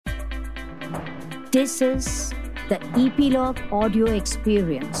This is the Epilogue Audio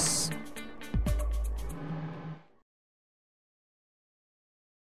Experience.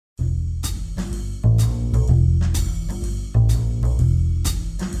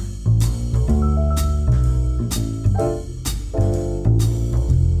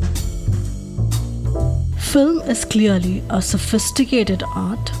 Film is clearly a sophisticated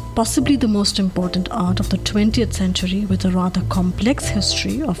art, possibly the most important art of the 20th century with a rather complex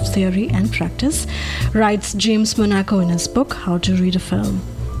history of theory and practice, writes James Monaco in his book How to Read a Film.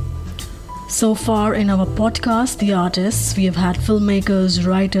 So far in our podcast, The Artists, we have had filmmakers,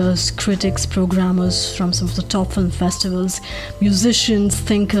 writers, critics, programmers from some of the top film festivals, musicians,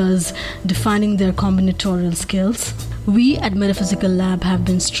 thinkers, defining their combinatorial skills. We at Metaphysical Lab have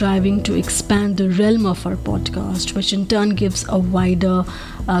been striving to expand the realm of our podcast, which in turn gives a wider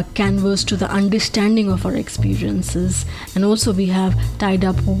canvas to the understanding of our experiences. And also we have tied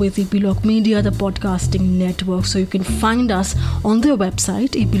up with Epilogue Media, the podcasting network, so you can find us on their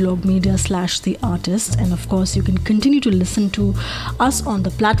website, epiloguemedia/The Artist. And of course, you can continue to listen to us on the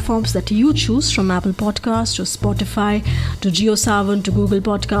platforms that you choose, from Apple Podcasts to Spotify to JioSaavn to Google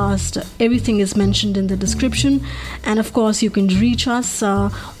Podcast. Everything is mentioned in the description. And of course, you can reach us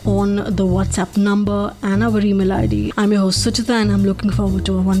on the WhatsApp number and our email ID. I'm your host Suchita, and I'm looking forward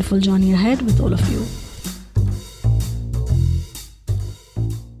to a wonderful journey ahead with all of you.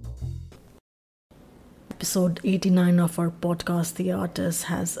 Episode 89 of our podcast, The Artist,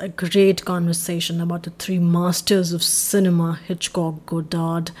 has a great conversation about the three masters of cinema, Hitchcock,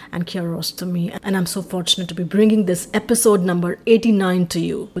 Godard, and Kiarostami. And I'm so fortunate to be bringing this episode number 89 to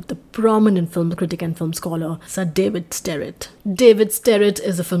you with the prominent film critic and film scholar, Sir David Sterritt. David Sterritt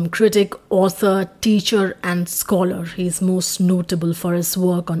is a film critic, author, teacher, and scholar. He is most notable for his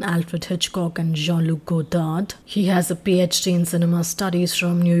work on Alfred Hitchcock and Jean-Luc Godard. He has a PhD in cinema studies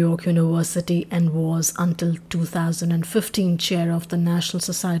from New York University and was, until 2015, chair of the National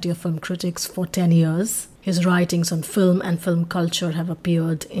Society of Film Critics for 10 years. His writings on film and film culture have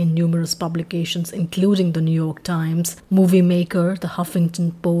appeared in numerous publications, including the New York Times, Movie Maker, the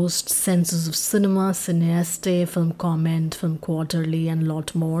Huffington Post, Senses of Cinema, Cineaste, Film Comment, Film Quarterly, and a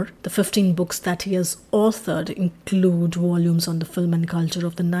lot more. The 15 books that he has authored include volumes on the film and culture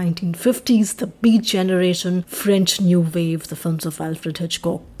of the 1950s, the Beat Generation, French New Wave, the films of Alfred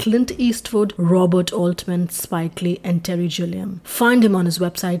Hitchcock, Clint Eastwood, Robert Altman, Spike Lee, and Terry Gilliam. Find him on his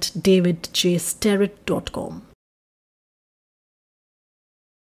website, davidjsterritt.com.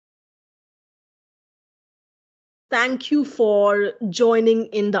 Thank you for joining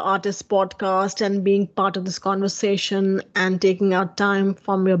in the Artist Podcast and being part of this conversation and taking out time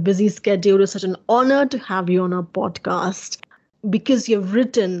from your busy schedule. It's such an honor to have you on our podcast, because you've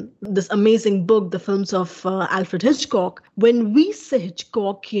written this amazing book, The Films of Alfred Hitchcock. When we say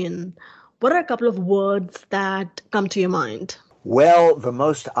Hitchcockian, what are a couple of words that come to your mind? Well, the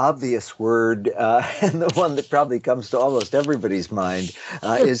most obvious word, and the one that probably comes to almost everybody's mind,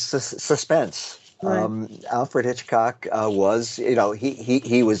 is suspense. Right. Alfred Hitchcock was,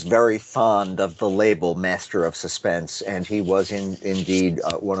 he was very fond of the label Master of Suspense, and he was indeed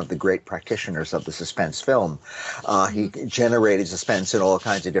one of the great practitioners of the suspense film. He generated suspense in all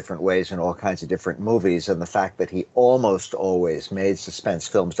kinds of different ways in all kinds of different movies, and the fact that he almost always made suspense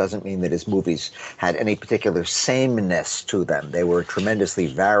films doesn't mean that his movies had any particular sameness to them. They were tremendously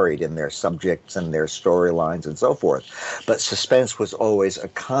varied in their subjects and their storylines and so forth, but suspense was always a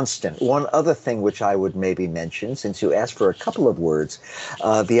constant. One other thing which I would maybe mention, since you asked for a couple of words,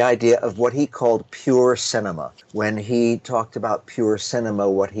 the idea of what he called pure cinema. When he talked about pure cinema,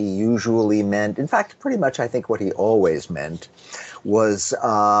 what he usually meant, in fact, pretty much I think what he always meant, was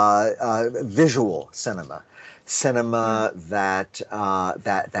visual cinema. Cinema that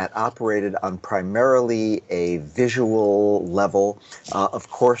operated on primarily a visual level. Of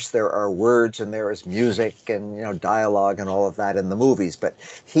course, there are words and there is music and dialogue and all of that in the movies, but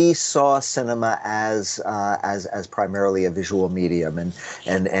he saw cinema as primarily a visual medium.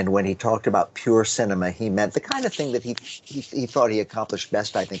 And when he talked about pure cinema, he meant the kind of thing that he thought he accomplished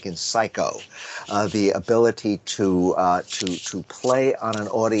best, I think, in Psycho, the ability to play on an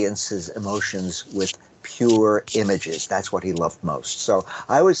audience's emotions with pure images. That's what he loved most. So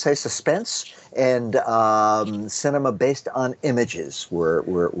I would say suspense and cinema based on images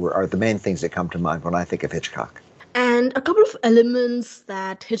are the main things that come to mind when I think of Hitchcock. And a couple of elements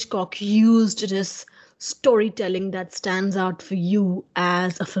that Hitchcock used in his storytelling that stands out for you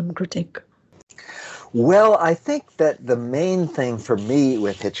as a film critic. Well, I think that the main thing for me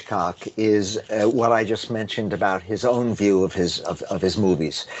with Hitchcock is what I just mentioned about his own view of his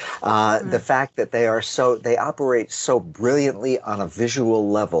movies. The fact that they operate so brilliantly on a visual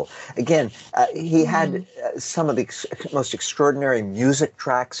level. Again, he had some of the most extraordinary music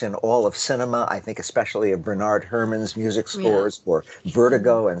tracks in all of cinema. I think especially of Bernard Herrmann's music scores for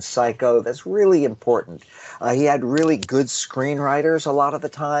Vertigo and Psycho. That's really important. He had really good screenwriters a lot of the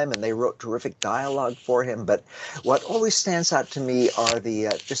time, and they wrote terrific dialogue for him. But what always stands out to me are the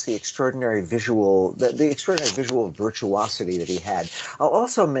just the extraordinary the extraordinary visual virtuosity that he had. I'll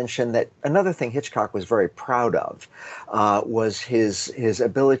also mention that another thing Hitchcock was very proud of was his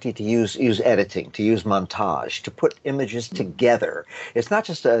ability to use editing, to use montage, to put images together. It's not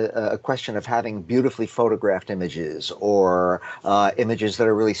just a question of having beautifully photographed images or images that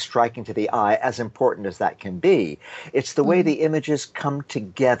are really striking to the eye, as important as that can be. It's the way the images come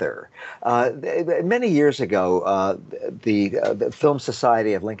together. Many years ago, the Film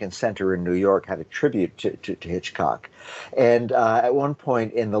Society of Lincoln Center in New York had a tribute to Hitchcock. And at one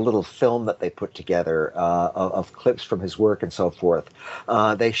point in the little film that they put together of clips from his work and so forth,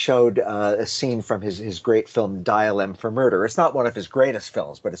 they showed a scene from his great film Dial M for Murder. It's not one of his greatest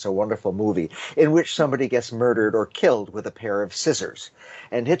films, but it's a wonderful movie in which somebody gets murdered or killed with a pair of scissors.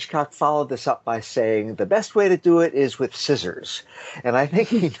 And Hitchcock followed this up by saying, the best way to do it is with scissors. And I think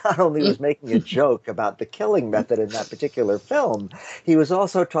he not only was making a joke about the killing method in that particular film, he was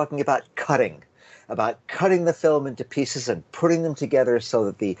also talking about cutting the film into pieces and putting them together so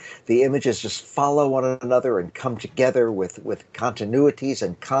that the images just follow one another and come together with continuities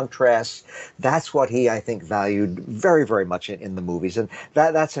and contrasts. That's what he, I think, valued very, very much in the movies. And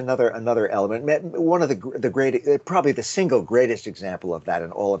that's another element. One of the great, probably the single greatest example of that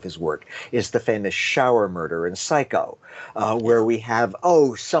in all of his work is the famous shower murder in Psycho, where we have,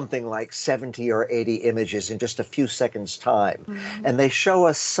 something like 70 or 80 images in just a few seconds' time. And they show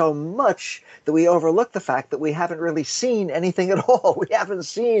us so much that we overlook the fact that we haven't really seen anything at all. We haven't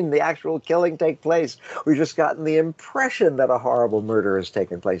seen the actual killing take place. We've just gotten the impression that a horrible murder has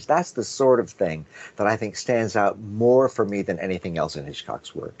taken place. That's the sort of thing that I think stands out more for me than anything else in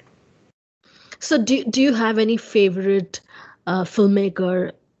Hitchcock's work. So do you have any favorite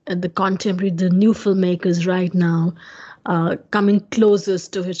filmmaker, the new filmmakers right now, coming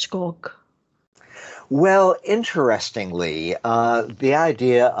closest to Hitchcock? Well, interestingly, the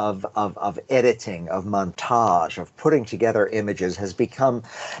idea of editing, of montage, of putting together images has become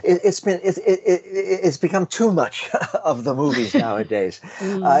it's become too much of the movies nowadays.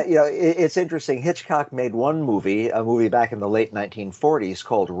 It's interesting. Hitchcock made a movie back in the late 1940s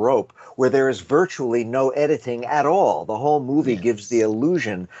called Rope, where there is virtually no editing at all. The whole movie gives the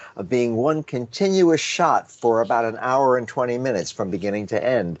illusion of being one continuous shot for about an hour and 20 minutes from beginning to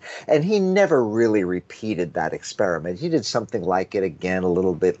end. And he never really repeated that experiment. He did something like it again a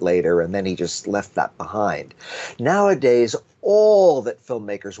little bit later, and then he just left that behind. Nowadays, all that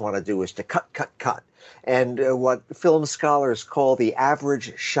filmmakers want to do is to cut. And what film scholars call the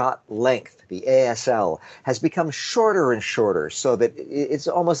average shot length, the ASL, has become shorter and shorter, so that it's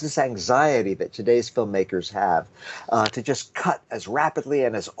almost this anxiety that today's filmmakers have to just cut as rapidly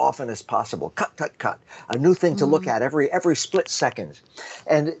and as often as possible. Cut. A new thing to look at every split second.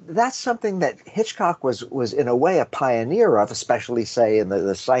 And that's something that Hitchcock was in a way a pioneer of, especially, say, in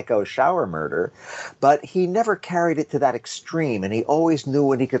the Psycho shower murder. But he never carried it to that extreme, and he always knew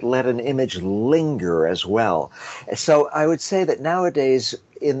when he could let an image linger as well. So I would say that nowadays,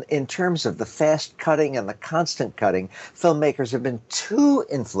 in terms of the fast cutting and the constant cutting, filmmakers have been too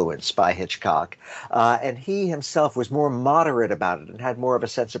influenced by Hitchcock, and he himself was more moderate about it and had more of a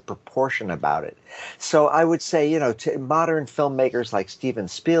sense of proportion about it. So I would say, to modern filmmakers like Steven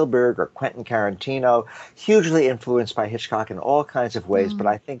Spielberg or Quentin Tarantino, hugely influenced by Hitchcock in all kinds of ways, but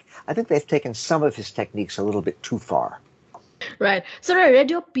I think they've taken some of his techniques a little bit too far. Right. So I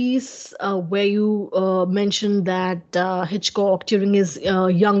read your piece where you mentioned that Hitchcock, during his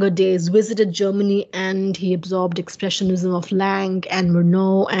younger days, visited Germany and he absorbed expressionism of Lang and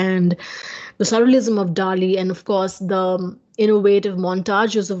Murnau and the surrealism of Dali and, of course, the innovative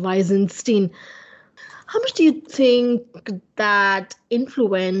montages of Eisenstein. How much do you think that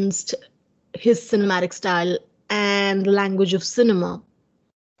influenced his cinematic style and the language of cinema?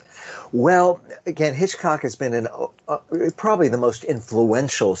 Well, again, Hitchcock has been probably the most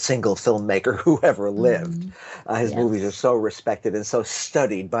influential single filmmaker who ever lived. His movies are Yes. so respected and so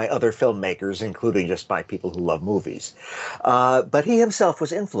studied by other filmmakers, including just by people who love movies. But he himself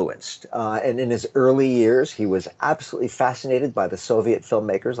was influenced. And in his early years, he was absolutely fascinated by the Soviet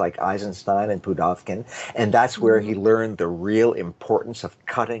filmmakers like Eisenstein and Pudovkin. And that's where he learned the real importance of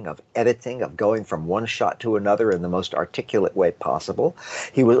cutting, of editing, of going from one shot to another in the most articulate way possible.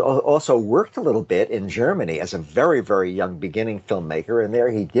 He was also worked a little bit in Germany as a very, very young beginning filmmaker, and there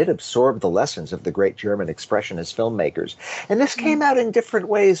he did absorb the lessons of the great German expressionist filmmakers. And this came out in different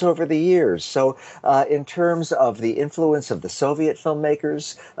ways over the years. So in terms of the influence of the Soviet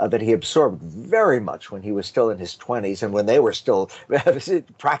filmmakers that he absorbed very much when he was still in his 20s and when they were still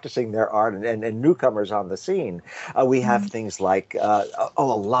practicing their art and newcomers on the scene, we have things like, a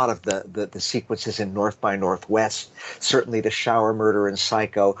lot of the sequences in North by Northwest, certainly the shower murder in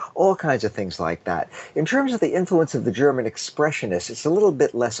Psycho, all kinds of things like that. In terms of the influence of the German expressionists, it's a little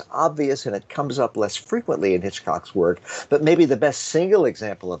bit less obvious and it comes up less frequently in Hitchcock's work, but maybe the best single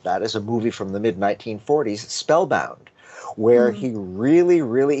example of that is a movie from the mid-1940s, Spellbound, where he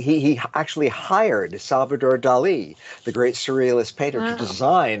he actually hired Salvador Dali, the great surrealist painter, to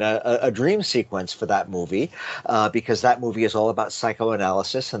design a dream sequence for that movie, because that movie is all about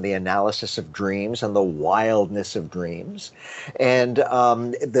psychoanalysis and the analysis of dreams and the wildness of dreams. And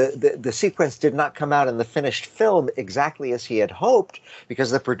the sequence did not come out in the finished film exactly as he had hoped,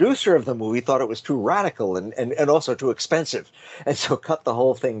 because the producer of the movie thought it was too radical and also too expensive, and so cut the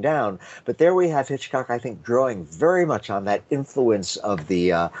whole thing down. But there we have Hitchcock, I think, drawing very much on that influence of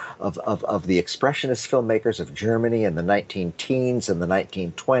the of the expressionist filmmakers of Germany in the 19-teens and the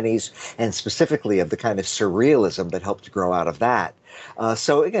 1920s, and specifically of the kind of surrealism that helped to grow out of that.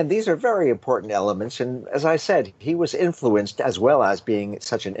 So again, these are very important elements, and as I said, he was influenced as well as being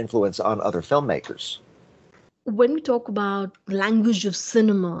such an influence on other filmmakers. When we talk about language of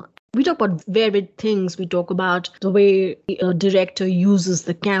cinema, we talk about varied things. We talk about the way a director uses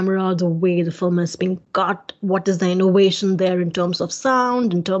the camera, the way the film is being cut, what is the innovation there in terms of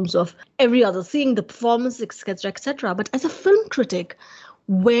sound, in terms of every other thing, the performance, etc., etc. But as a film critic,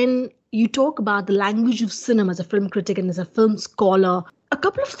 when you talk about the language of cinema as a film critic and as a film scholar, a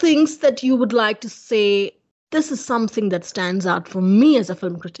couple of things that you would like to say, this is something that stands out for me as a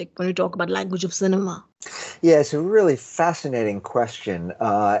film critic when we talk about language of cinema. Yeah, it's a really fascinating question.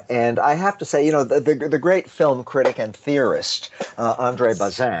 And I have to say, the great film critic and theorist, André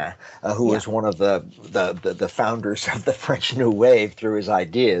Bazin, who was one of the founders of the French New Wave through his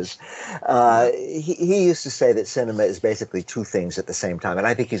ideas, he used to say that cinema is basically two things at the same time. And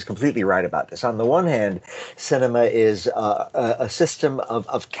I think he's completely right about this. On the one hand, cinema is a system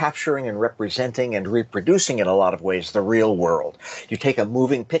of capturing and representing and reproducing in a lot of ways the real world. You take a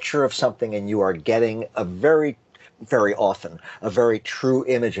moving picture of something and you are getting very often a very true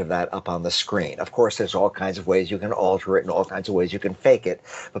image of that up on the screen. Of course, there's all kinds of ways you can alter it and all kinds of ways you can fake it.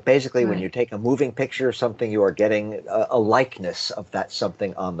 But basically, when you take a moving picture of something, you are getting a likeness of that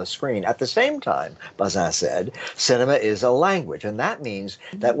something on the screen. At the same time, Bazin said, cinema is a language. And that means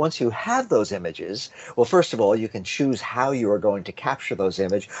that once you have those images, well, first of all, you can choose how you are going to capture those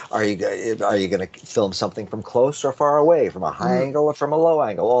images. Are you going to film something from close or far away, from a high angle or from a low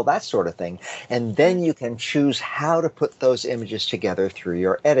angle, all that sort of thing. And then you can choose how to put those images together through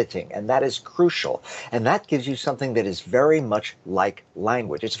your editing. And that is crucial. And that gives you something that is very much like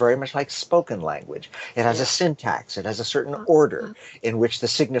language. It's very much like spoken language. It has a syntax. It has a certain order in which the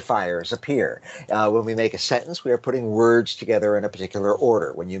signifiers appear. When we make a sentence, we are putting words together in a particular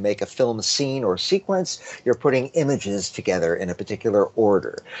order. When you make a film scene or sequence, you're putting images together in a particular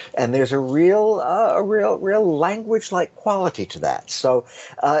order. And there's a real language-like quality to that. So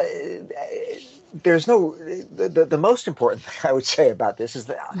there's the most important thing I would say about this is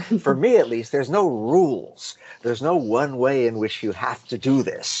that, for me at least, there's no rules. There's no one way in which you have to do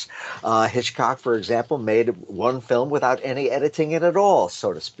this. Hitchcock, for example, made one film without any editing in it at all,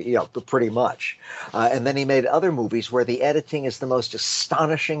 so to speak, pretty much. And then he made other movies where the editing is the most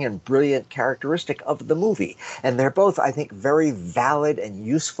astonishing and brilliant characteristic of the movie. And they're both, I think, very valid and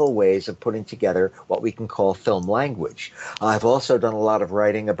useful ways of putting together what we can call film language. I've also done a lot of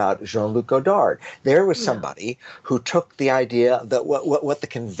writing about Jean-Luc Godard. There was somebody who took the idea that what the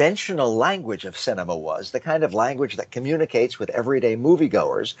conventional language of cinema was, the kind of language that communicates with everyday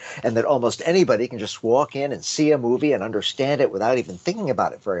moviegoers, and that almost anybody can just walk in and see a movie and understand it without even thinking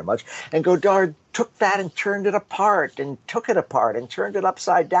about it very much. And Godard took that and turned it apart and took it apart and turned it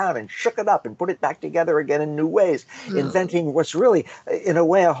upside down and shook it up and put it back together again in new ways, inventing what's really, in a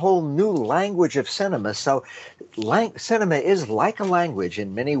way, a whole new language of cinema. So cinema is like a language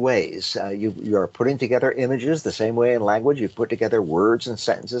in many ways. You are putting together images the same way in language. You put together words and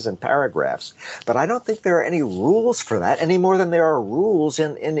sentences and paragraphs. But I don't think there are any rules for that any more than there are rules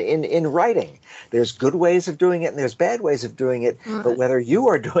in writing. There's good ways of doing it and there's bad ways of doing it. But whether you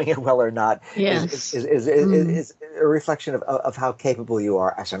are doing it well or not is a reflection of how capable you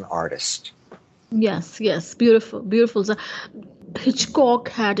are as an artist. Yes, beautiful, beautiful. So Hitchcock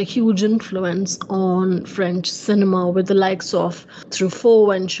had a huge influence on French cinema with the likes of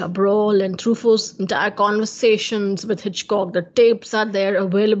Truffaut and Chabrol, and Truffaut's entire conversations with Hitchcock. The tapes are there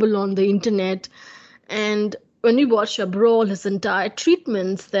available on the internet. And when we watch Chabrol, his entire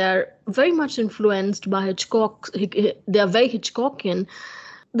treatments, they're very much influenced by Hitchcock. They are very Hitchcockian.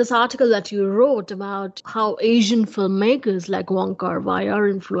 This article that you wrote about how Asian filmmakers like Wong Kar-wai are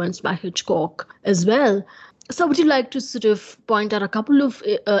influenced by Hitchcock as well. So would you like to sort of point out a couple of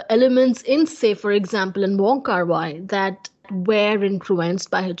elements in, say, for example, in Wong Kar-wai that were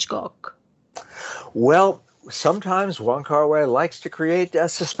influenced by Hitchcock? Well, sometimes Wong Kar-wai likes to create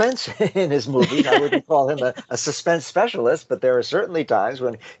suspense in his movies. I wouldn't call him a suspense specialist, but there are certainly times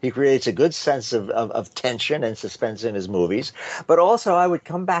when he creates a good sense of tension and suspense in his movies. But also, I would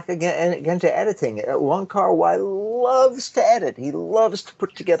come back again to editing. Wong Kar-wai loves to edit. He loves to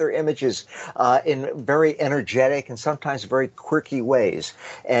put together images in very energetic and sometimes very quirky ways.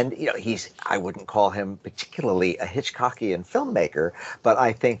 And I wouldn't call him particularly a Hitchcockian filmmaker, but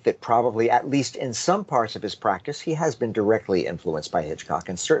I think that probably, at least in some parts of his practice, he has been directly influenced by Hitchcock,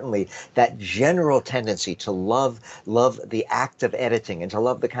 and certainly that general tendency to love the act of editing and to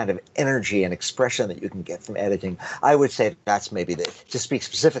love the kind of energy and expression that you can get from editing. I would say that's maybe to speak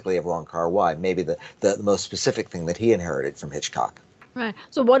specifically of Wong Kar-wai, maybe the most specific thing that he inherited from Hitchcock. Right.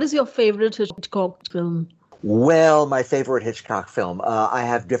 So what is your favorite Hitchcock film? Well, my favorite Hitchcock film, I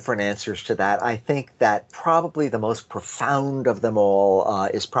have different answers to that. I think that probably the most profound of them all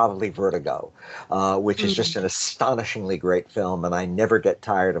is probably Vertigo, which is just an astonishingly great film, and I never get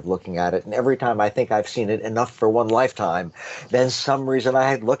tired of looking at it. And every time I think I've seen it enough for one lifetime, then some reason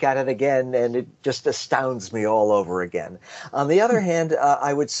I look at it again, and it just astounds me all over again. On the other hand,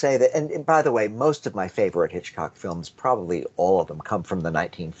 I would say that, and by the way, most of my favorite Hitchcock films, probably all of them, come from the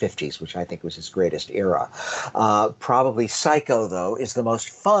 1950s, which I think was his greatest era. Probably Psycho, though, is the most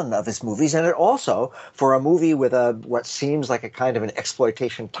fun of his movies, and it also, for a movie with what seems like a kind of an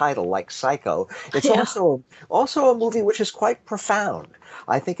exploitation title like Psycho, it's also a movie which is quite profound.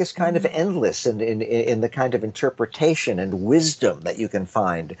 I think it's kind of endless in the kind of interpretation and wisdom that you can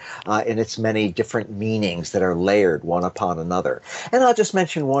find in its many different meanings that are layered one upon another. And I'll just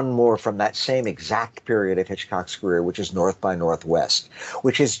mention one more from that same exact period of Hitchcock's career, which is North by Northwest,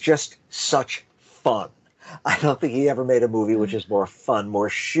 which is just such fun. I don't think he ever made a movie which is more fun, more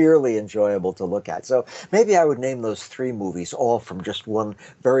sheerly enjoyable to look at. So maybe I would name those three movies all from just one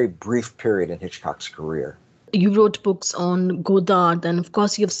very brief period in Hitchcock's career. You wrote books on Godard, and of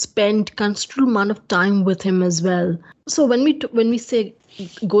course you've spent considerable amount of time with him as well. So when we say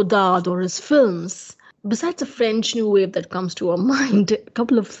Godard or his films, besides the French New Wave that comes to our mind, a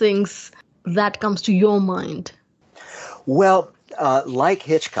couple of things that comes to your mind. Well, like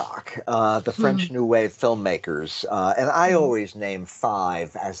Hitchcock, the French New Wave filmmakers, and I always name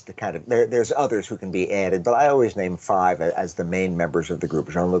five as the kind of, there's others who can be added, but I always name five as the main members of the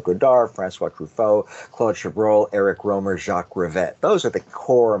group. Jean-Luc Godard, Francois Truffaut, Claude Chabrol, Eric Romer, Jacques Rivette. Those are the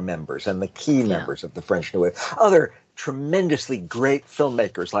core members and the key members of the French New Wave. Other tremendously great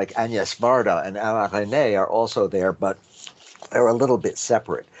filmmakers like Agnès Varda and Alain Resnais are also there, but they're a little bit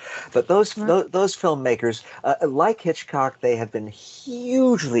separate. But those filmmakers, like Hitchcock, they have been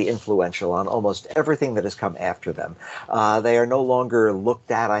hugely influential on almost everything that has come after them. They are no longer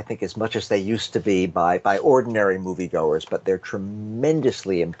looked at, I think, as much as they used to be by ordinary moviegoers, but they're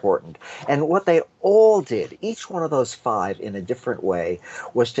tremendously important. And what they all did, each one of those five in a different way,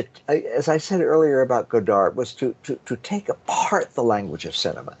 was to, as I said earlier about Godard, was to take apart the language of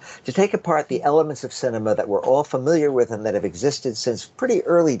cinema, to take apart the elements of cinema that we're all familiar with and that have existed since pretty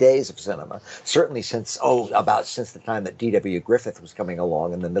early days of cinema, certainly since the time that D.W. Griffith was coming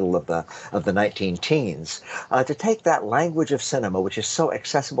along in the middle of the 19-teens, to take that language of cinema, which is so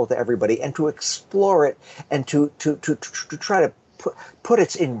accessible to everybody, and to explore it and to try to put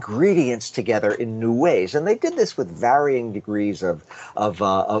its ingredients together in new ways. And they did this with varying degrees of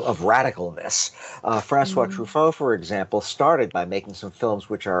radicalness. Francois Truffaut, for example, started by making some films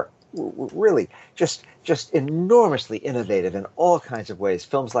which are really just enormously innovative in all kinds of ways.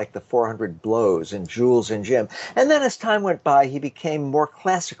 Films like The 400 Blows and Jules and Jim. And then as time went by, he became more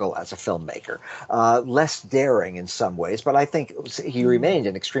classical as a filmmaker, less daring in some ways, but I think he remained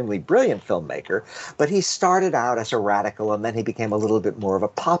an extremely brilliant filmmaker. But he started out as a radical, and then he became a little bit more of a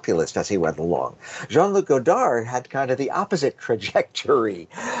populist as he went along. Jean-Luc Godard had kind of the opposite trajectory.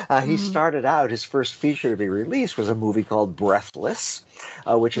 He started out, his first feature to be released was a movie called Breathless,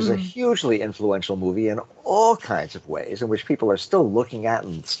 which is a hugely influential movie in all kinds of ways, in which people are still looking at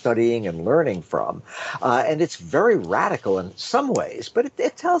and studying and learning from. And it's very radical in some ways, but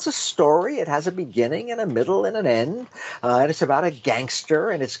it tells a story. It has a beginning and a middle and an end. And it's about a gangster,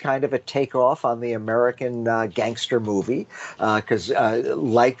 and it's kind of a takeoff on the American gangster movie, because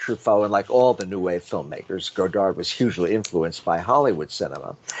like Truffaut and like all the New Wave filmmakers, Godard was hugely influenced by Hollywood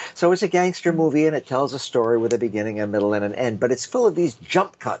cinema. So it's a gangster movie, and it tells a story with a beginning, a middle, and an end, but it's full of these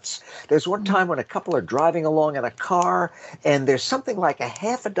jump cuts. There's one time when a couple are driving along in a car, and there's something like a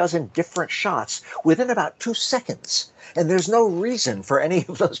half a dozen different shots within about 2 seconds. And there's no reason for any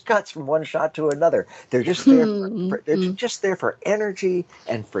of those cuts from one shot to another. They're just there they're just there for energy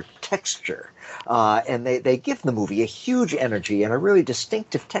and for texture. And they give the movie a huge energy and a really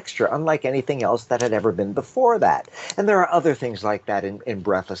distinctive texture, unlike anything else that had ever been before that. And there are other things like that in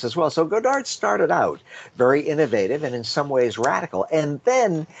Breathless as well. So Godard started out very innovative and in some ways radical. And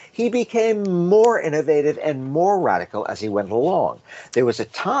then he became more innovative and more radical as he went along. There was a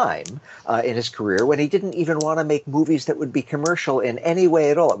time in his career when he didn't even want to make movies that would be commercial in any way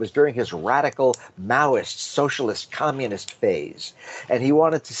at all. It was during his radical Maoist, socialist, communist phase. And he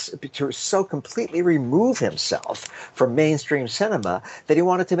wanted to so completely remove himself from mainstream cinema that he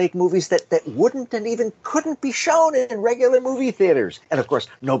wanted to make movies that wouldn't and even couldn't be shown in regular movie theaters. And of course,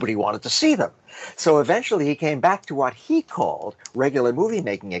 nobody wanted to see them. So eventually he came back to what he called regular movie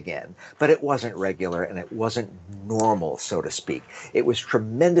making again, but it wasn't regular and it wasn't normal, so to speak. It was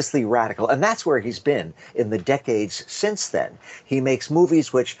tremendously radical, and that's where he's been in the decades since then. He makes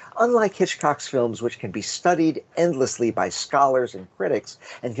movies which, unlike Hitchcock's films, which can be studied endlessly by scholars and critics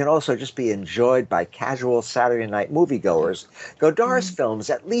and can also just be enjoyed by casual Saturday night moviegoers, Godard's films,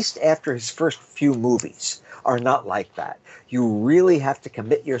 at least after his first few movies, are not like that. You really have to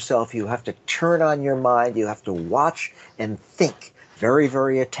commit yourself. You have to turn on your mind. You have to watch and think very,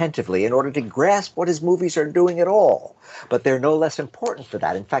 very attentively in order to grasp what his movies are doing at all. But they're no less important for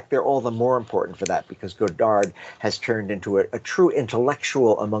that. In fact, they're all the more important for that because Godard has turned into a true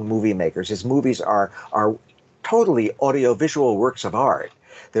intellectual among movie makers. His movies are totally audiovisual works of art.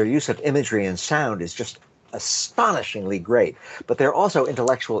 Their use of imagery and sound is just astonishingly great, but they're also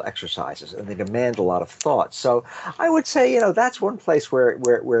intellectual exercises, and they demand a lot of thought. So I would say, that's one place where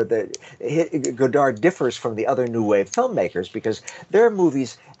Godard differs from the other New Wave filmmakers, because their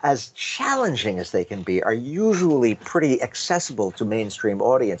movies, as challenging as they can be, are usually pretty accessible to mainstream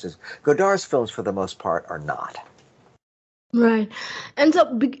audiences. Godard's films, for the most part, are not. Right. And so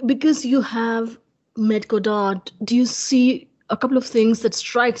because you have met Godard, do you see a couple of things that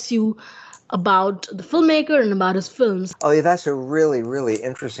strikes you about the filmmaker and about his films? Oh, yeah, that's a really, really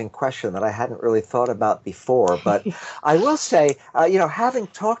interesting question that I hadn't really thought about before. But I will say, having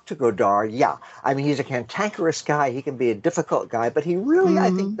talked to Godard, he's a cantankerous guy. He can be a difficult guy, but he really, I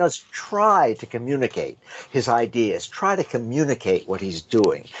think, does try to communicate his ideas, try to communicate what he's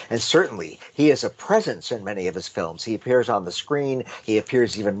doing. And certainly, he is a presence in many of his films. He appears on the screen. He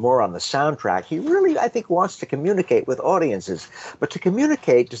appears even more on the soundtrack. He really, I think, wants to communicate with audiences. But to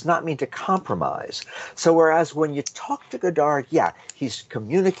communicate does not mean to compromise. So whereas when you talk to Godard, he's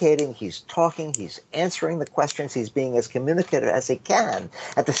communicating, he's talking, he's answering the questions, he's being as communicative as he can.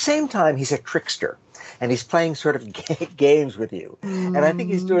 At the same time, he's a trickster. And he's playing sort of games with you. And I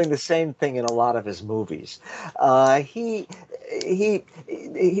think he's doing the same thing in a lot of his movies. I'll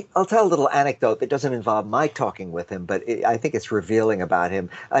tell a little anecdote that doesn't involve my talking with him, but I think it's revealing about him.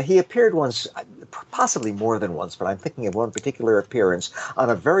 He appeared once, possibly more than once, but I'm thinking of one particular appearance on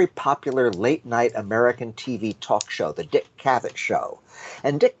a very popular late-night American TV talk show, The Dick Cavett Show.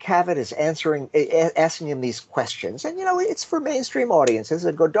 And Dick Cavett is asking him these questions. And, it's for mainstream audiences.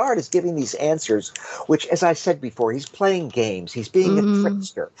 And Godard is giving these answers, which, as I said before, he's playing games. He's being a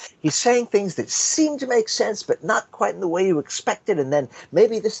trickster. He's saying things that seem to make sense, but not quite in the way you expected. And then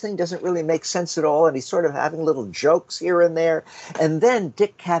maybe this thing doesn't really make sense at all. And he's sort of having little jokes here and there. And then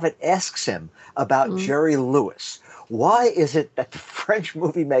Dick Cavett asks him about Jerry Lewis. Why is it that the French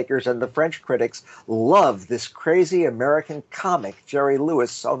movie makers and the French critics love this crazy American comic, Jerry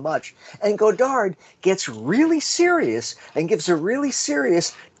Lewis, so much? And Godard gets really serious and gives a really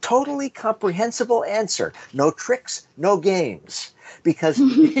serious, totally comprehensible answer. No tricks, no games. because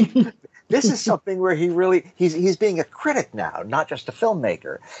this is something where he's being a critic now, not just a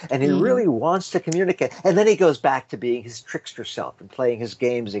filmmaker, and he really wants to communicate. And then he goes back to being his trickster self and playing his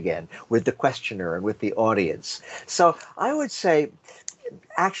games again with the questioner and with the audience. So I would say,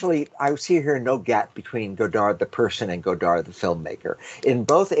 actually, I see here no gap between Godard the person and Godard the filmmaker. In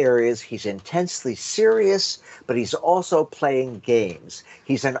both areas, he's intensely serious, but he's also playing games.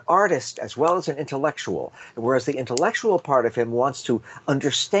 He's an artist as well as an intellectual, whereas the intellectual part of him wants to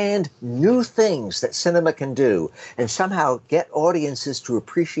understand new things that cinema can do and somehow get audiences to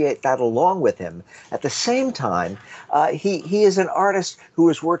appreciate that along with him. At the same time, he is an artist who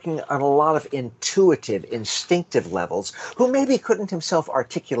is working on a lot of intuitive, instinctive levels, who maybe couldn't himself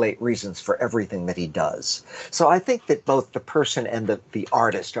articulate reasons for everything that he does. So I think that both the person and the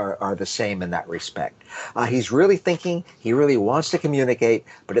artist are the same in that respect. He's really thinking, he really wants to communicate,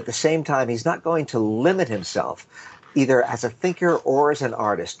 but at the same time, he's not going to limit himself, either as a thinker or as an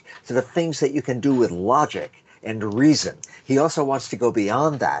artist, to the things that you can do with logic and reason. He also wants to go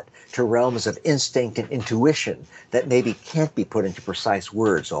beyond that to realms of instinct and intuition that maybe can't be put into precise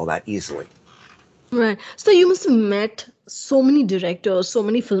words all that easily. Right. So you must have met so many directors, so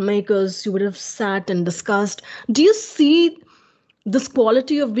many filmmakers you would have sat and discussed. Do you see this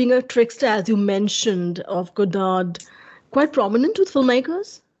quality of being a trickster, as you mentioned, of Godard, quite prominent with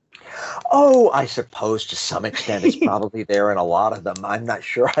filmmakers? Oh, I suppose to some extent it's probably there in a lot of them. I'm not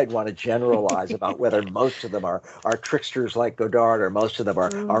sure I'd want to generalize about whether most of them are tricksters like Godard or most of them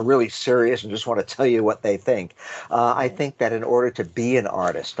are really serious and just want to tell you what they think. I think that in order to be an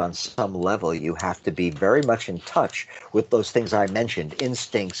artist on some level, you have to be very much in touch with those things I mentioned,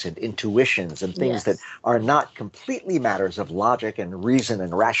 instincts and intuitions and things that are not completely matters of logic and reason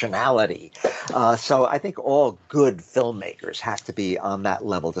and rationality. So I think all good filmmakers have to be on that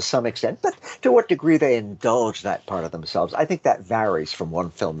level to some extent, but to what degree they indulge that part of themselves, I think that varies from one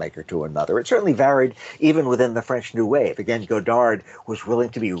filmmaker to another. It certainly varied even within the French New Wave. Again, Godard was willing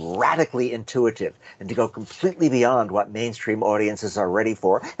to be radically intuitive and to go completely beyond what mainstream audiences are ready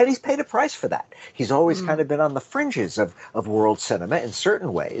for, and he's paid a price for that. He's always kind of been on the fringes of world cinema in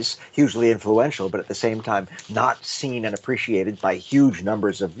certain ways, hugely influential, but at the same time not seen and appreciated by huge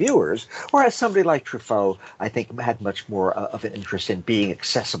numbers of viewers, whereas somebody like Truffaut, I think, had much more of an interest in being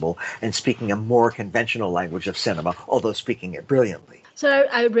accessible and speaking a more conventional language of cinema, although speaking it brilliantly. So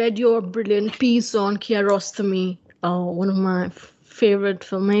I read your brilliant piece on Kiarostami, one of my favorite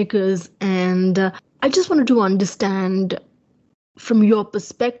filmmakers, and I just wanted to understand from your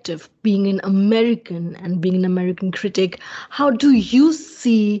perspective, being an American and being an American critic, how do you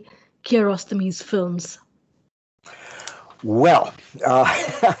see Kiarostami's films? Well,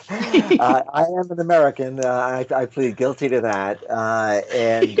 I am an American. I plead guilty to that.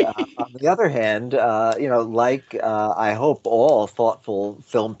 And on the other hand, like I hope all thoughtful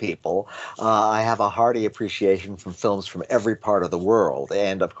film people, I have a hearty appreciation from films from every part of the world.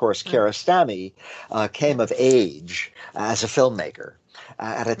 And of course, Kiarostami came of age as a filmmaker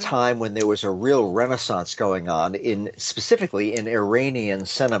at a time when there was a real renaissance going on specifically in Iranian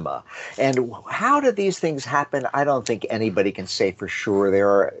cinema. And how did these things happen? I don't think anybody can say for sure. There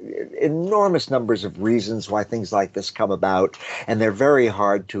are enormous numbers of reasons why things like this come about, and they're very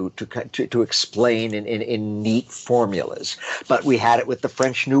hard to explain in neat formulas. But we had it with the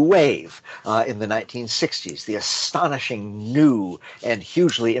French New Wave in the 1960s, the astonishing new and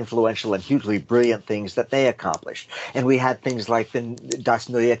hugely influential and hugely brilliant things that they accomplished. And we had things like the Das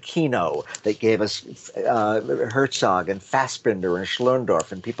Neue Kino that gave us Herzog and Fassbinder and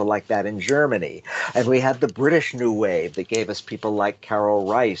Schlöndorff and people like that in Germany. And we had the British New Wave that gave us people like Carol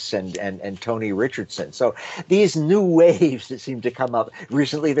Rice and Tony Richardson. So these new waves that seem to come up.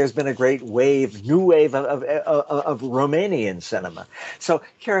 Recently, there's been a great new wave of Romanian cinema. So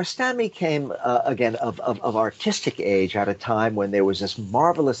Kiarostami came, again, of artistic age at a time when there was this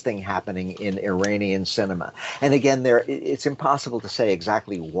marvelous thing happening in Iranian cinema. And again, it's impossible to say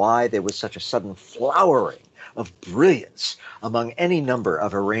exactly why there was such a sudden flowering of brilliance among any number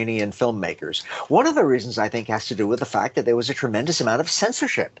of Iranian filmmakers. One of the reasons, I think, has to do with the fact that there was a tremendous amount of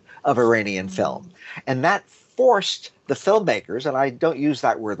censorship of Iranian film. And that forced the filmmakers, and I don't use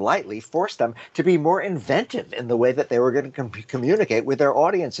that word lightly, forced them to be more inventive in the way that they were going to communicate with their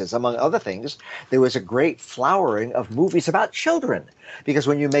audiences. Among other things, there was a great flowering of movies about children. Because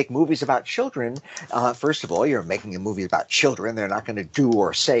when you make movies about children, first of all, you're making a movie about children. They're not going to do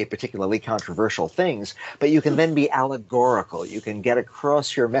or say particularly controversial things, but you can then be allegorical. You can get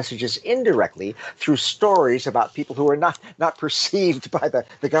across your messages indirectly through stories about people who are not perceived by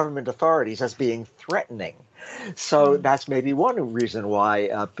the government authorities as being threatening. So that's maybe one reason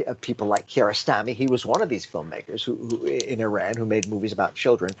why people like Kiarostami, he was one of these filmmakers who in Iran who made movies about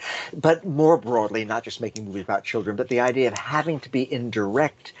children, but more broadly, not just making movies about children, but the idea of having to be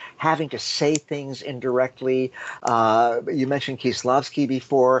indirect, having to say things indirectly. You mentioned Kieslowski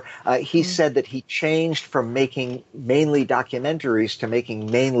before. He said that he changed from making mainly documentaries to making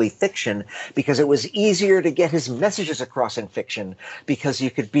mainly fiction because it was easier to get his messages across in fiction because you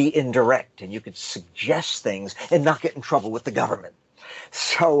could be indirect and you could suggest things and not get in trouble with the government.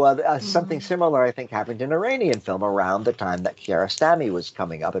 So something similar, I think, happened in Iranian film around the time that Kiarostami was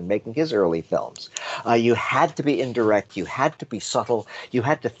coming up and making his early films. You had to be indirect. You had to be subtle. You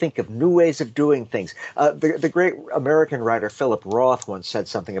had to think of new ways of doing things. The great American writer Philip Roth once said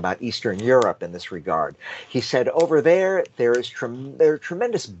something about Eastern Europe in this regard. He said, over there are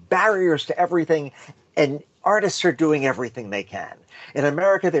tremendous barriers to everything, and artists are doing everything they can. In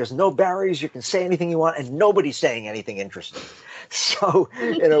America, there's no barriers. You can say anything you want, and nobody's saying anything interesting. So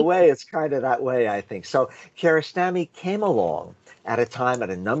in a way, it's kind of that way, I think. So Kiarostami came along at a time, at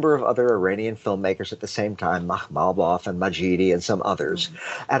a number of other Iranian filmmakers at the same time, Makhmalbaf and Majidi and some others,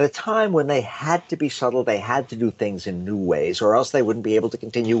 at a time when they had to be subtle, they had to do things in new ways, or else they wouldn't be able to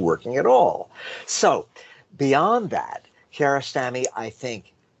continue working at all. So beyond that, Kiarostami, I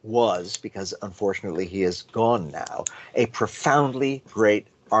think, was, because unfortunately he is gone now, a profoundly great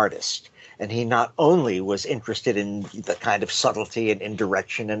artist. And he not only was interested in the kind of subtlety and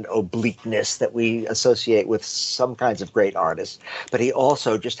indirection and obliqueness that we associate with some kinds of great artists, but he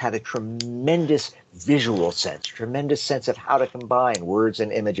also just had a tremendous visual sense, tremendous sense of how to combine words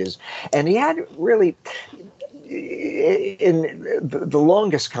and images. And he had really, in the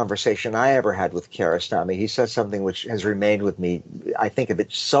longest conversation I ever had with Kiarostami, he said something which has remained with me. I think of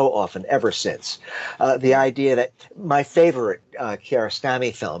it so often ever since. The idea that my favorite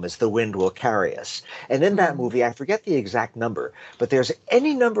Kiarostami film is The Wind Will Carry Us. And in that movie, I forget the exact number, but there's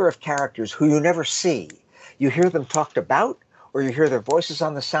any number of characters who you never see. You hear them talked about, or you hear their voices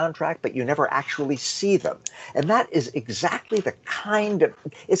on the soundtrack, but you never actually see them. And that is exactly the kind of,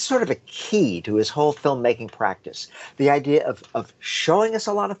 it's sort of a key to his whole filmmaking practice. The idea of showing us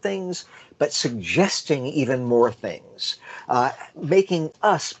a lot of things, but suggesting even more things, making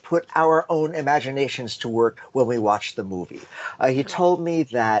us put our own imaginations to work when we watch the movie. He told me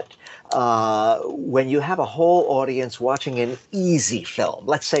that when you have a whole audience watching an easy film,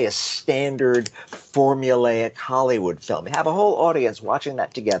 let's say a standard formulaic Hollywood film, you have a whole audience watching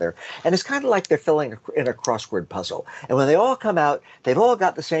that together, and it's kind of like they're filling in a crossword puzzle. And when they all come out, they've all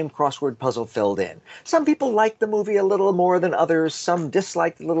got the same crossword puzzle filled in. Some people like the movie a little more than others, some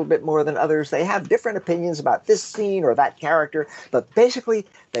dislike a little bit more than others. They have different opinions about this scene or that character, but basically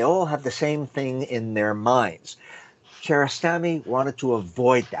they all have the same thing in their minds. Kiarostami wanted to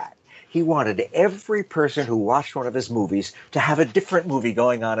avoid that. He wanted every person who watched one of his movies to have a different movie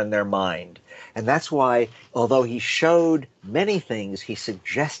going on in their mind. And that's why, although he showed many things, he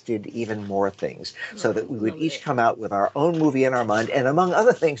suggested even more things, so that we would each come out with our own movie in our mind. And among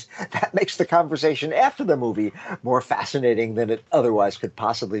other things, that makes the conversation after the movie more fascinating than it otherwise could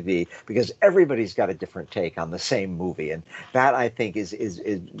possibly be, because everybody's got a different take on the same movie. And that, I think,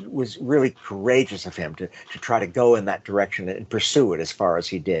 was really courageous of him to try to go in that direction and pursue it as far as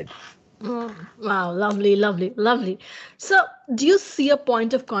he did. Wow, lovely, lovely, lovely. So, do you see a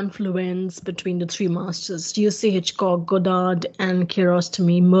point of confluence between the three masters? Do you see Hitchcock, Godard, and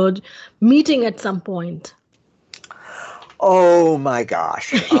Kiarostami meeting at some point? Oh my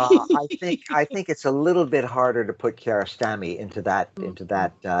gosh! I think it's a little bit harder to put Kiarostami into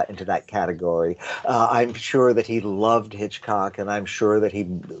that category. I'm sure that he loved Hitchcock, and I'm sure that he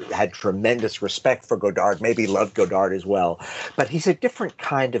had tremendous respect for Godard. Maybe loved Godard as well. But he's a different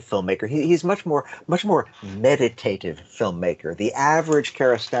kind of filmmaker. He's much more meditative filmmaker. The average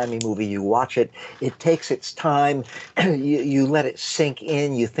Kiarostami movie, you watch it, it takes its time. You let it sink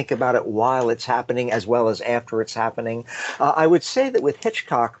in. You think about it while it's happening as well as after it's happening. I would say that with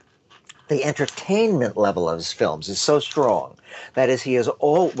Hitchcock, the entertainment level of his films is so strong. That is, he is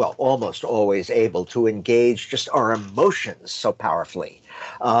almost always able to engage just our emotions so powerfully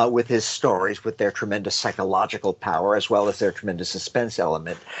with his stories, with their tremendous psychological power, as well as their tremendous suspense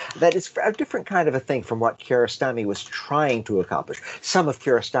element. That is a different kind of a thing from what Kiarostami was trying to accomplish. Some of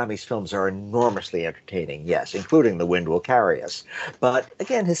Kiarostami's films are enormously entertaining, yes, including The Wind Will Carry Us. But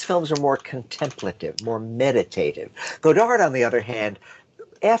again, his films are more contemplative, more meditative. Godard, on the other hand,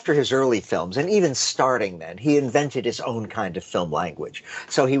 after his early films, and even starting then, he invented his own kind of film language.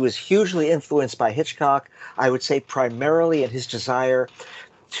 So he was hugely influenced by Hitchcock, I would say primarily in his desire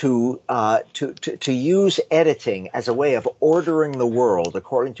to use editing as a way of ordering the world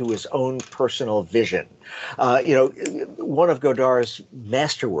according to his own personal vision. One of Godard's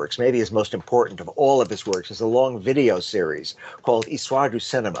masterworks, maybe his most important of all of his works, is a long video series called Histoire du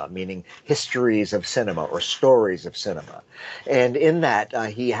Cinéma, meaning histories of cinema or stories of cinema. And in that,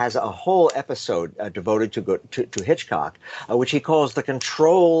 he has a whole episode devoted to Hitchcock, which he calls the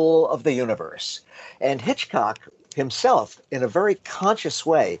control of the universe. And Hitchcock himself, in a very conscious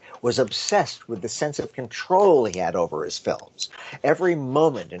way, was obsessed with the sense of control he had over his films. Every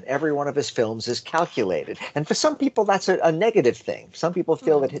moment in every one of his films is calculated. And for some people, that's a negative thing. Some people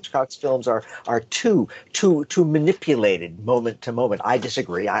feel that Hitchcock's films are too manipulated moment to moment. I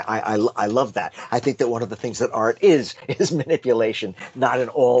disagree. I love that. I think that one of the things that art is manipulation, not in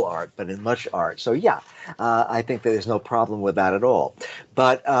all art, but in much art. So yeah, I think that there's no problem with that at all.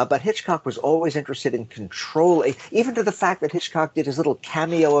 But Hitchcock was always interested in control, even to the fact that Hitchcock did his little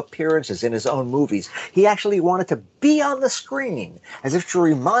cameo appearances in his own movies. He actually wanted to be on the screen, as if to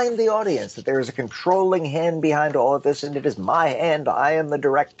remind the audience that there is a controlling hand behind all of this, and it is my hand, I am the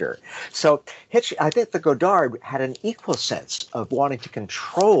director. So I think that Godard had an equal sense of wanting to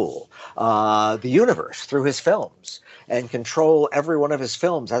control the universe through his films, and control every one of his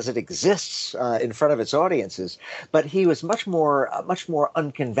films as it exists in front of its audiences. But he was much more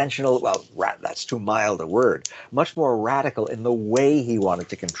unconventional. Well, that's too mild a word. Much more radical in the way he wanted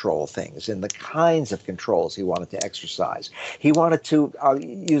to control things, in the kinds of controls he wanted to exercise. He wanted to, I'll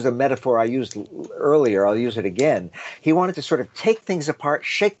use a metaphor I used earlier, I'll use it again. He wanted to sort of take things apart,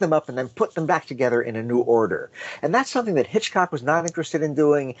 shake them up, and then put them back together in a new order. And that's something that Hitchcock was not interested in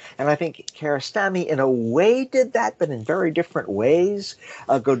doing. And I think Kiarostami, in a way, did that, but in very different ways.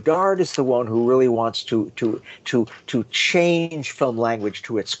 Godard is the one who really wants to change film language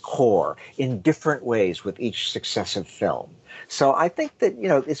to its core in different ways with each successive film. So I think that,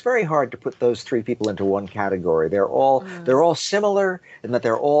 it's very hard to put those three people into one category. They're all similar in that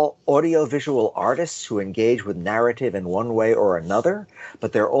they're all audiovisual artists who engage with narrative in one way or another,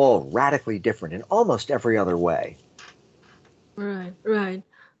 but they're all radically different in almost every other way. Right.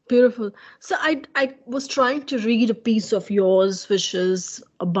 Beautiful. So I was trying to read a piece of yours, which was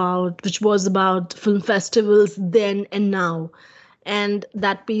about film festivals then and now. And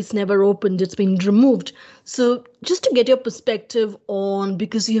that piece never opened. It's been removed. So just to get your perspective on,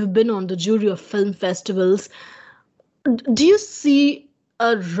 because you have been on the jury of film festivals, do you see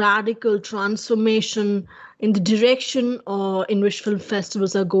a radical transformation in the direction in which film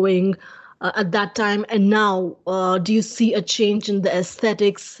festivals are going at that time and now? Do you see a change in the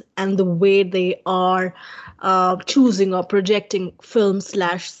aesthetics and the way they are choosing or projecting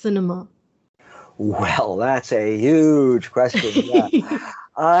film/cinema? Well, that's a huge question. Yeah.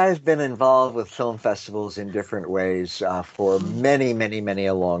 I've been involved with film festivals in different ways for many, many, many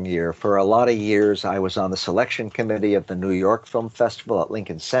a long year. For a lot of years, I was on the selection committee of the New York Film Festival at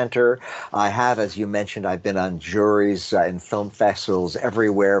Lincoln Center. I have, as you mentioned, I've been on juries in film festivals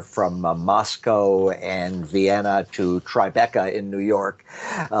everywhere from Moscow and Vienna to Tribeca in New York,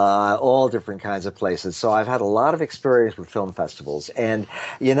 all different kinds of places. So I've had a lot of experience with film festivals. And,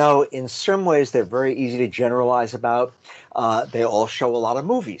 in some ways, they're very easy to generalize about. They all show a lot of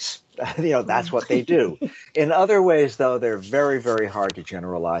movies. That's what they do. In other ways, though, they're very, very hard to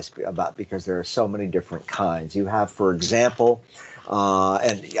generalize about because there are so many different kinds. You have, for example,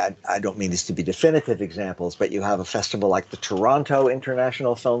 and I don't mean this to be definitive examples, but you have a festival like the Toronto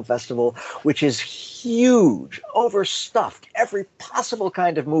International Film Festival, which is huge, overstuffed, every possible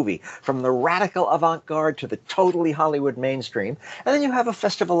kind of movie, from the radical avant-garde to the totally Hollywood mainstream. And then you have a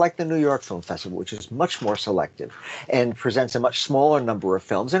festival like the New York Film Festival, which is much more selective and presents a much smaller number of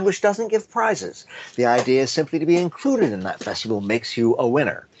films and which doesn't give prizes. The idea is simply to be included in that festival makes you a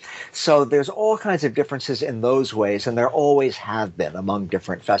winner. So there's all kinds of differences in those ways, and there always have been among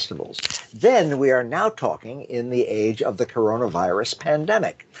different festivals. Then we are now talking in the age of the coronavirus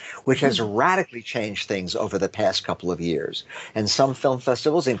pandemic, which has radically changed things over the past couple of years. And some film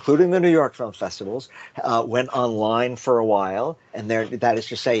festivals, including the New York Film Festivals, went online for a while. And that is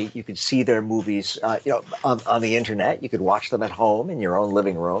to say, you could see their movies on the internet. You could watch them at home in your own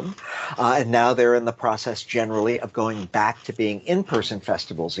living room. And now they're in the process generally of going back to being in-person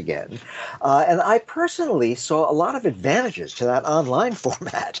festivals again. And I personally saw a lot of advantages to that online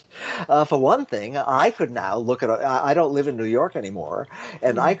format. For one thing, I could now look at, I don't live in New York anymore,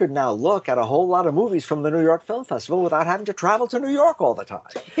 and I could now look at a whole lot of movies from the New York Film Festival without having to travel to New York all the time.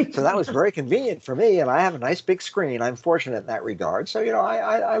 So that was very convenient for me, and I have a nice big screen. I'm fortunate in that regard. So,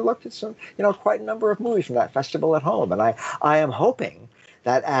 I looked at some, quite a number of movies from that festival at home, and I am hoping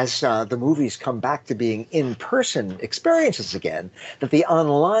that as the movies come back to being in-person experiences again, that the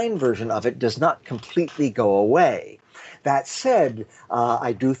online version of it does not completely go away. That said,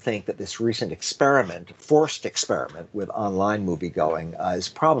 I do think that this recent forced experiment with online moviegoing is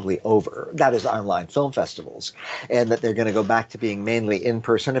probably over. That is online film festivals, and that they're going to go back to being mainly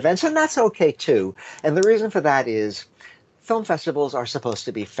in-person events, and that's okay too. And the reason for that is film festivals are supposed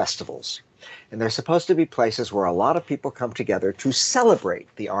to be festivals, and they're supposed to be places where a lot of people come together to celebrate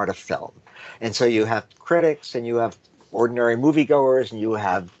the art of film. And so you have critics, and you have ordinary moviegoers, and you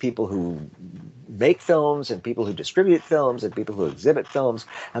have people who make films and people who distribute films and people who exhibit films,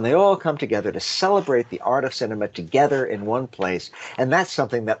 and they all come together to celebrate the art of cinema together in one place. And that's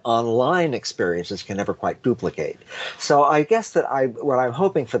something that online experiences can never quite duplicate. So I guess that what I'm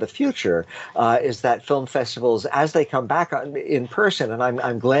hoping for the future is that film festivals, as they come back in person, and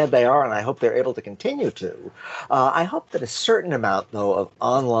I'm glad they are, and I hope they're able to continue to, I hope that a certain amount, though, of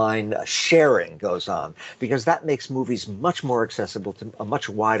online sharing goes on, because that makes movies much more accessible to a much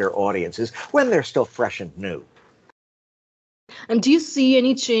wider audiences when they're still fresh and new. And do you see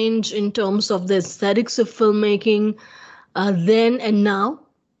any change in terms of the aesthetics of filmmaking then and now?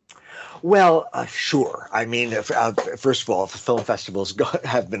 Well, sure. I mean, first of all, film festivals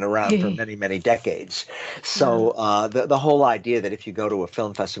have been around for many, many decades. So the whole idea that if you go to a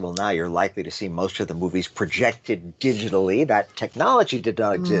film festival now, you're likely to see most of the movies projected digitally, that technology did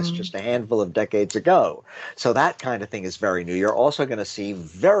not exist just a handful of decades ago. So that kind of thing is very new. You're also going to see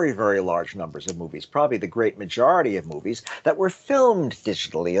very, very large numbers of movies, probably the great majority of movies that were filmed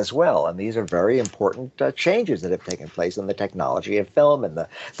digitally as well. And these are very important changes that have taken place in the technology of film and the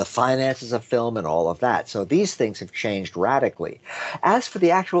finance of film and all of that. So these things have changed radically. As for the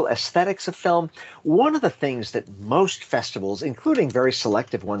actual aesthetics of film, one of the things that most festivals, including very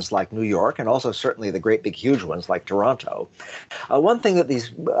selective ones like New York, and also certainly the great big huge ones like Toronto, one thing that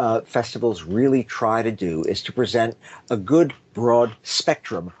these festivals really try to do is to present a good broad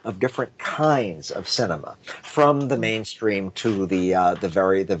spectrum of different kinds of cinema, from the mainstream to the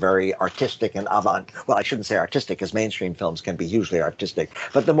very artistic and well, I shouldn't say artistic, because mainstream films can be hugely artistic,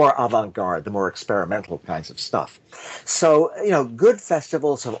 but the more avant-garde, the more experimental kinds of stuff. So, good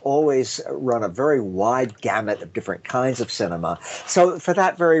festivals have always run a very wide gamut of different kinds of cinema. So for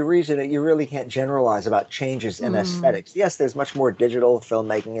that very reason, you really can't generalize about changes in aesthetics. Yes, there's much more digital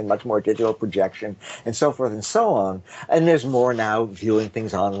filmmaking and much more digital projection and so forth and so on. And there's more now viewing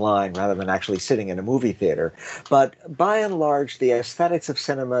things online rather than actually sitting in a movie theater. But by and large, the aesthetics of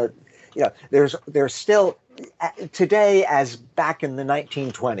cinema, there's still today as back in the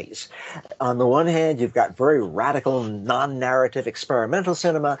 1920s. On the one hand, you've got very radical, non-narrative experimental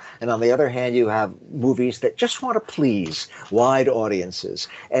cinema, and on the other hand, you have movies that just want to please wide audiences.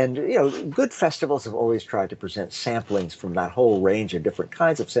 And, good festivals have always tried to present samplings from that whole range of different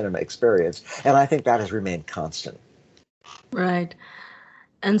kinds of cinema experience, and I think that has remained constant. Right.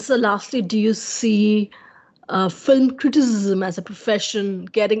 And so lastly, do you see film criticism as a profession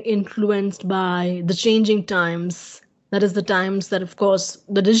getting influenced by the changing times? That is the times that, of course,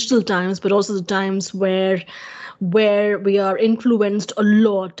 the digital times, but also the times where we are influenced a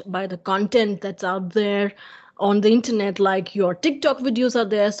lot by the content that's out there on the internet, like your TikTok videos are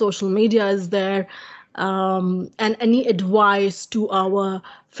there, social media is there. And any advice to our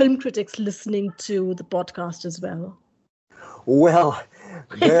film critics listening to the podcast as well? Well,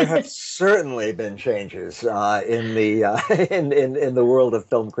 there have certainly been changes in the world of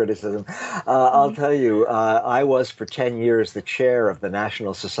film criticism. I'll tell you, I was for 10 years the chair of the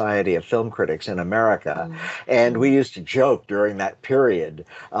National Society of Film Critics in America, and we used to joke during that period.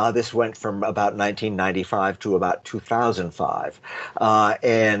 This went from about 1995 to about 2005,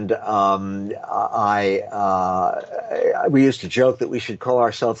 we used to joke that we should call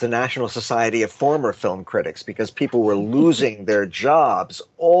ourselves the National Society of Former Film Critics, because people were losing their jobs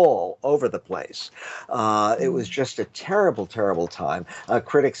all over the place. It was just a terrible, terrible time.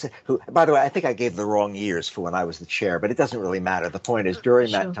 Critics who, by the way, I think I gave the wrong years for when I was the chair, but it doesn't really matter. The point is,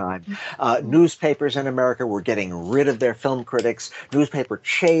 during that time, newspapers in America were getting rid of their film critics. Newspaper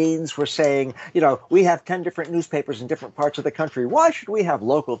chains were saying, we have 10 different newspapers in different parts of the country. Why should we have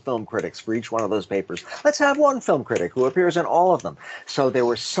local film critics for each one of those papers? Let's have one film critic who appears in all of them. So there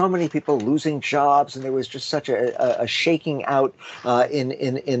were so many people losing jobs, and there was just such a shaking out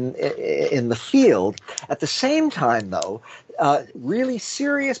in the field. At the same time, though, really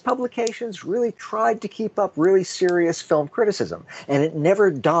serious publications really tried to keep up really serious film criticism, and it never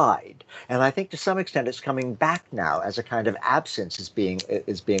died. And I think to some extent it's coming back now as a kind of absence is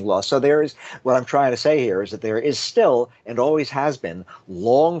being lost. So there is, what I'm trying to say here is that there is still, and always has been,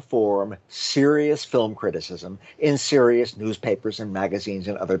 long-form, serious film criticism in serious newspapers and magazines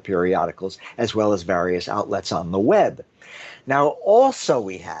and other periodicals, as well as various outlets on the web. Now, also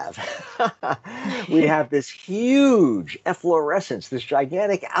we have this huge efflorescence, this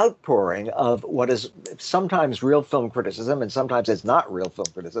gigantic outpouring of what is sometimes real film criticism and sometimes it's not real film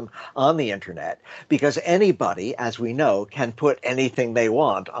criticism on the internet, because anybody, as we know, can put anything they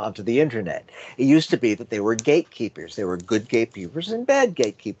want onto the internet. It used to be that there were gatekeepers. There were good gatekeepers and bad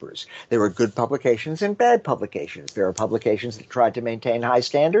gatekeepers. There were good publications and bad publications. There were publications that tried to maintain high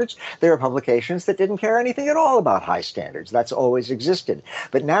standards. There were publications that didn't care anything at all about high standards. That's always existed.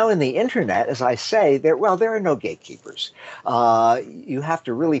 But now in the internet, as I say, there are no gatekeepers. You have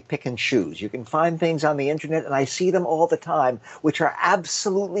to really pick and choose. You can find things on the internet, and I see them all the time, which are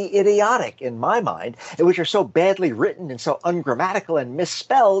absolutely idiotic in my mind, and which are so badly written and so ungrammatical and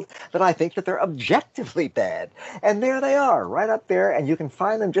misspelled that I think that they're objectively bad. And there they are, right up there, and you can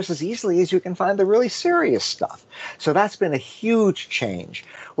find them just as easily as you can find the really serious stuff. So that's been a huge change.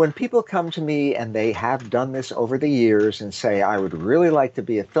 When people come to me, and they have done this over the years, and say, I would really like to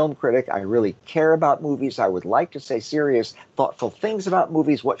be a film critic, I really care about movies, I would like to say serious, thoughtful things about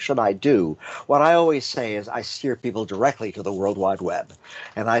movies, what should I do? What I always say is I steer people directly to the World Wide Web.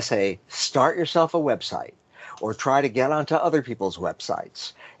 And I say, start yourself a website, or try to get onto other people's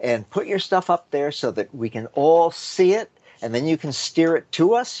websites, and put your stuff up there so that we can all see it. And then you can steer it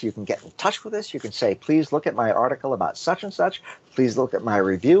to us. You can get in touch with us. You can say, please look at my article about such and such. Please look at my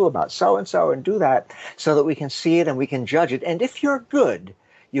review about so-and-so, and do that so that we can see it and we can judge it. And if you're good,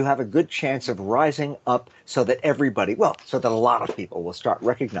 you have a good chance of rising up so that everybody, so that a lot of people will start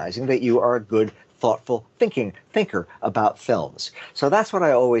recognizing that you are a good, thoughtful thinker about films. So that's what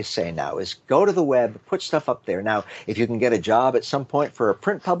I always say now is go to the web, put stuff up there. Now, if you can get a job at some point for a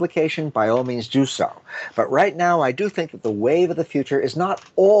print publication, by all means do so. But right now, I do think that the wave of the future is not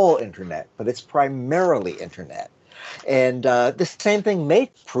all internet, but it's primarily internet. And the same thing may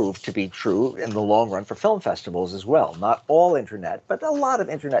prove to be true in the long run for film festivals as well. Not all internet, but a lot of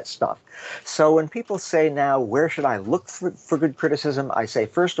internet stuff. So when people say now, where should I look for good criticism? I say,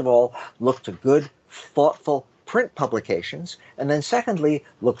 first of all, look to good, thoughtful print publications. And then secondly,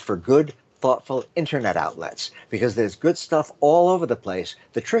 look for good, thoughtful internet outlets, because there's good stuff all over the place.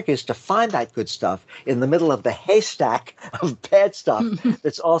 The trick is to find that good stuff in the middle of the haystack of bad stuff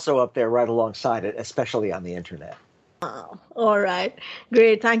that's also up there right alongside it, especially on the internet. Wow. All right.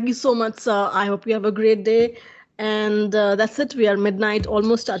 Great. Thank you so much, sir. I hope you have a great day. And that's it. We are midnight,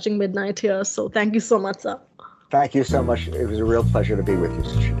 almost touching midnight here. So thank you so much, sir. Thank you so much. It was a real pleasure to be with you,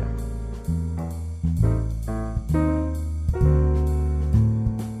 Sushita.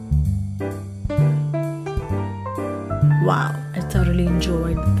 Wow, I thoroughly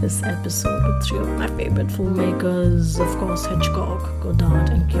enjoyed this episode with three of my favorite filmmakers, of course Hitchcock, Godard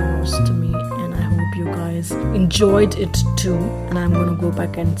and Kiarostami, and I hope you guys enjoyed it too, and I'm going to go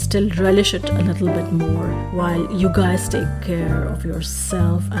back and still relish it a little bit more while you guys take care of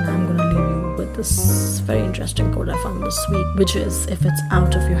yourself. And I'm going to leave you with this very interesting quote I found this week, which is, if it's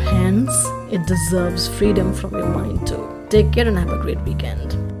out of your hands, it deserves freedom from your mind too. Take care and have a great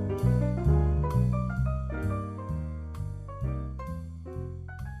weekend.